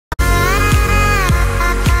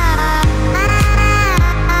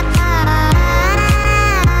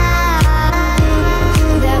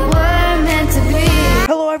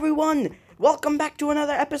welcome back to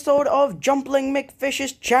another episode of Jumpling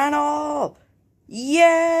McFish's channel.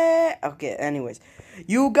 Yeah. Okay, anyways.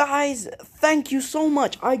 You guys, thank you so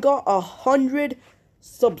much. I got 100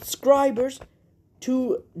 subscribers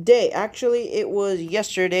today. Actually, it was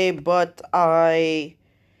yesterday, but I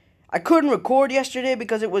couldn't record yesterday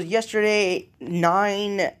because it was yesterday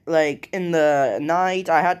 9, like, in the night.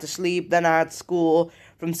 I had to sleep, then I had school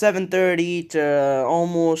from 7:30 to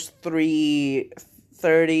almost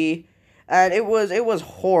 3:30, and it was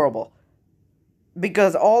horrible.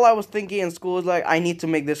 Because all I was thinking in school is, like, I need to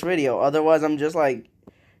make this video, otherwise I'm just, like,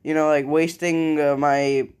 wasting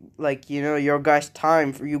my, your guys'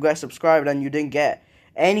 time for you guys subscribed and you didn't get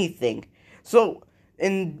anything. So,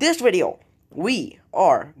 in this video, we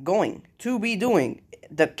are going to be doing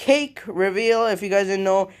the cake reveal. If you guys didn't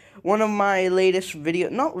know, one of my latest video,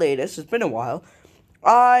 not latest, it's been a while,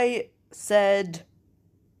 I said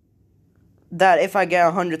that if I get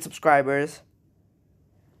 100 subscribers,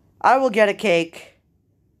 I will get a cake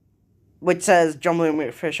which says Jumbling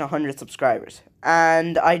McFish 100 subscribers.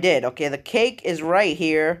 And I did. Okay, the cake is right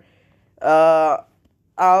here. I'll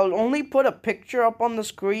only put a picture up on the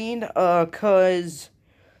screen, cause,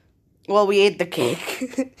 well, we ate the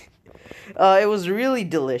cake. It was really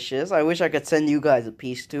delicious. I wish I could send you guys a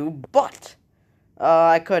piece too, but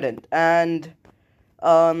I couldn't. And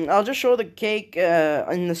I'll just show the cake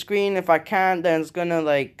in the screen. If I can't, then it's gonna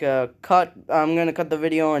cut. I'm gonna cut the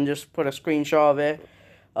video and just put a screenshot of it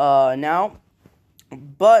now.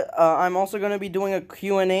 But I'm also gonna be doing a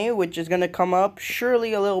QNA, which is gonna come up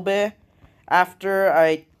surely a little bit after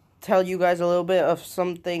I tell you guys a little bit of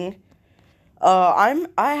something. I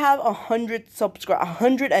have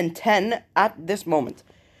 110 at this moment.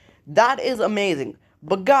 That is amazing.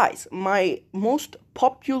 But guys, my most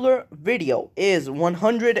popular video is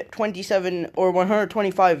 127 or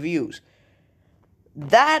 125 views.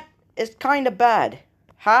 That is kind of bad.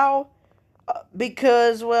 How?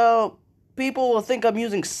 Because, well, people will think I'm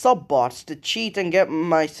using sub-bots to cheat and get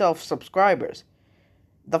myself subscribers.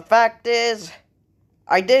 The fact is,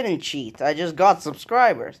 I didn't cheat. I just got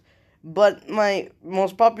subscribers. But my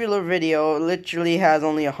most popular video literally has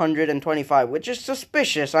only 125, which is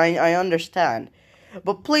suspicious. I understand.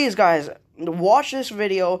 But please, guys, watch this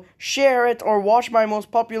video, share it, or watch my most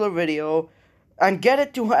popular video, and get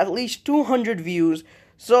it to at least 200 views,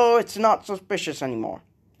 so it's not suspicious anymore.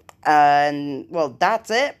 And, well, that's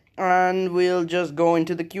it, and we'll just go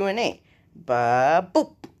into the Q&A.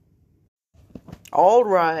 Ba-boop.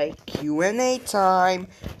 Alright, Q&A time.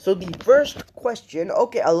 So the first question,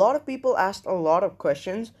 okay, a lot of people asked a lot of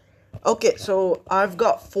questions. Okay, so I've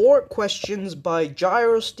got 4 questions by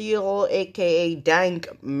Gyrosteel, aka Dank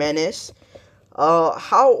Menace.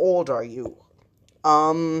 How old are you?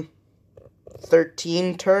 13,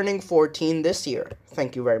 turning 14 this year.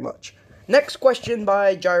 Thank you very much. Next question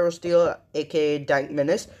by Gyrosteel, aka Dank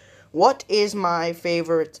Menace. What is my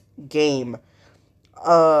favorite game?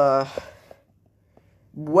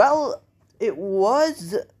 Well, it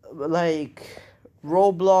was, like,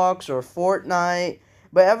 Roblox or Fortnite.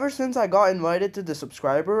 But ever since I got invited to the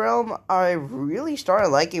subscriber realm, I really started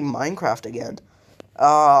liking Minecraft again.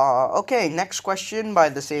 Okay, next question by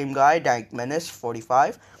the same guy, Dank Menace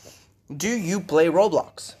 45. Do you play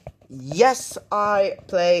Roblox? Yes, I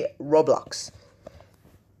play Roblox.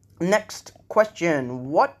 Next question,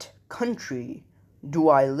 what country do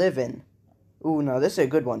I live in? Ooh, now this is a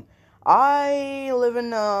good one. I live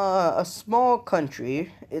in a small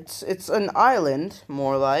country. It's an island,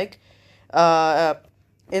 more like.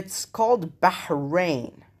 It's called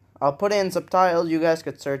Bahrain. I'll put it in subtitles. You guys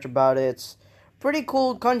could search about it. It's a pretty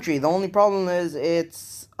cool country. The only problem is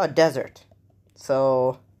it's a desert.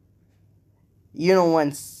 So,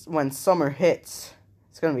 when summer hits,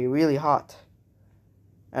 it's gonna be really hot.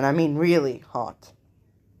 And I mean really hot.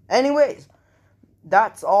 Anyways,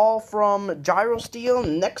 that's all from Gyrosteel.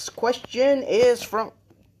 Next question is from...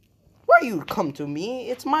 Why you come to me?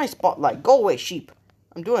 It's my spotlight. Go away, sheep.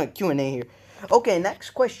 I'm doing a Q&A here. Okay,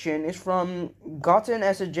 next question is from Gotten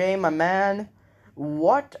SJ, my man.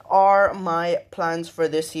 What are my plans for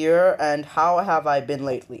this year, and how have I been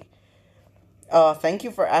lately? Thank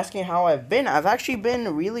you for asking how I've been. I've actually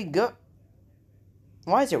been really good.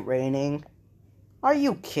 Why is it raining? Are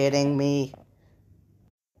you kidding me?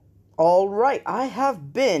 Alright, I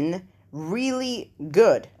have been really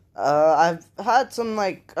good. I've had some,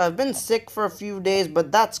 I've been sick for a few days,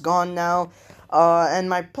 but that's gone now. And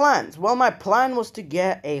my plans. Well, my plan was to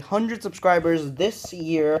get 100 subscribers this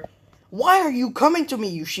year. Why are you coming to me,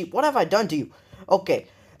 you sheep? What have I done to you? Okay,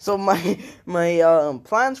 so my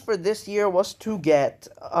plans for this year was to get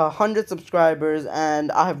 100 subscribers, and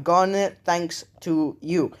I have gotten it thanks to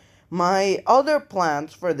you. My other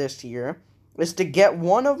plans for this year is to get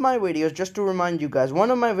one of my videos, just to remind you guys, one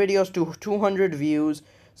of my videos to 200 views,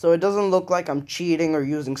 so it doesn't look like I'm cheating or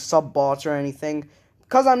using sub bots or anything,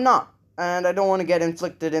 because I'm not, and I don't want to get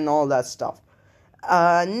inflicted in all that stuff.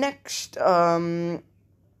 Next, I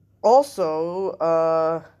also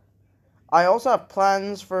have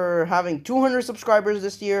plans for having 200 subscribers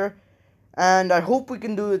this year, and I hope we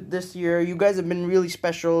can do it this year. You guys have been really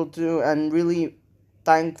special and really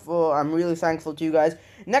thankful. I'm really thankful to you guys.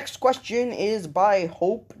 Next question is by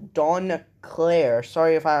Hope Dawn Claire.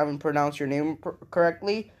 Sorry if I haven't pronounced your name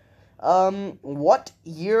correctly. What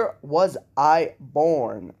year was I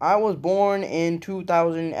born? I was born in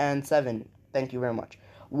 2007. Thank you very much.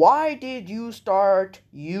 Why did you start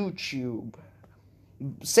YouTube?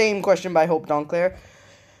 Same question by Hope Dawn Claire.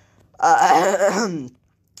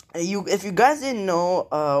 If you guys didn't know,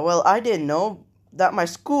 well, I didn't know that my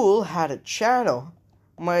school had a channel.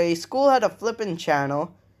 My school had a flippin'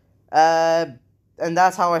 channel, and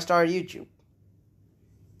that's how I started YouTube.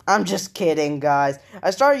 I'm just kidding, guys.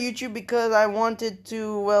 I started YouTube because I wanted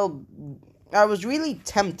to, well, I was really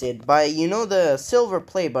tempted by, the silver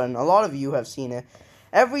play button. A lot of you have seen it.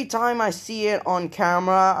 Every time I see it on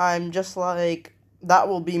camera, I'm just like, that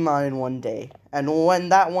will be mine one day. And when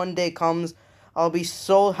that one day comes, I'll be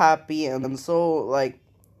so happy and so, like,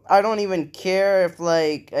 I don't even care if,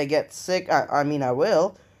 like, I get sick. I mean, I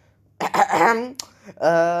will.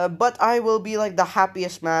 But I will be, like, the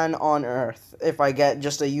happiest man on earth if I get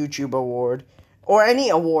just a YouTube award. Or any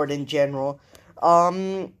award in general.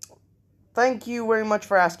 Thank you very much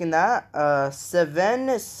for asking that. Sven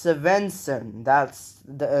Svensson. That's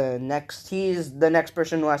the next. He's the next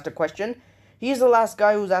person who asked a question. He's the last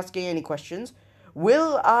guy who's asking any questions.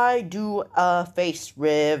 Will I do a face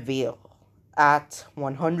reveal at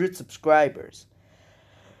 100 subscribers?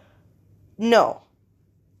 No.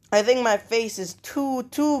 I think my face is too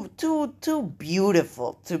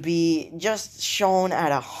beautiful to be just shown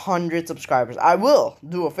at 100 subscribers. I will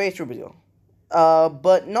do a face reveal.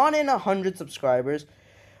 But not in 100 subscribers.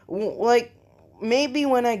 Like, maybe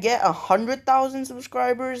when I get 100,000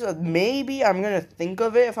 subscribers, maybe I'm gonna think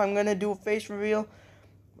of it if I'm gonna do a face reveal.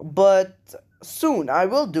 But soon, I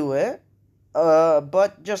will do it.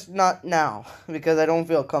 But just not now, because I don't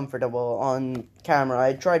feel comfortable on camera.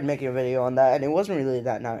 I tried making a video on that, and it wasn't really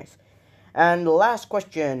that nice. And last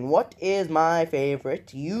question, what is my favorite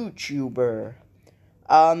YouTuber?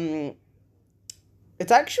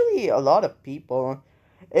 It's actually a lot of people.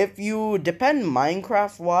 If you depend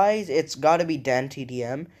Minecraft-wise, it's gotta be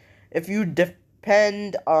DanTDM. If you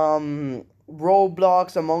depend,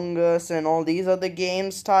 Roblox, Among Us, and all these other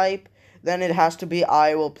games type, then it has to be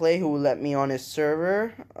I Will Play, who let me on his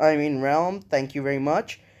server. I mean, realm. Thank you very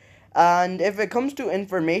much. And if it comes to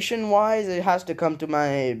information-wise, it has to come to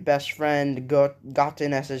my best friend,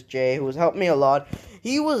 Gotten SSJ, who's helped me a lot.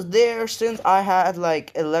 He was there since I had,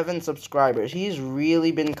 like, 11 subscribers. He's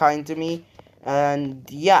really been kind to me. And,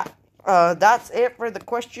 yeah. That's it for the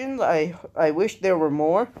questions. I wish there were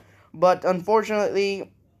more. But,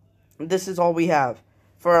 unfortunately, this is all we have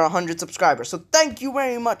for 100 subscribers. So thank you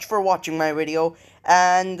very much for watching my video,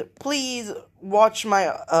 and please watch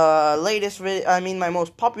my my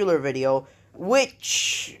most popular video,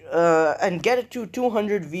 which and get it to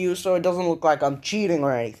 200 views so it doesn't look like I'm cheating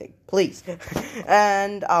or anything, please.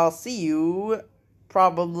 And I'll see you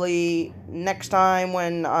probably next time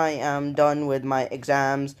when I am done with my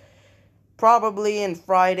exams, probably in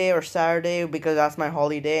Friday or Saturday, because that's my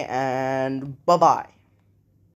holiday, and bye-bye.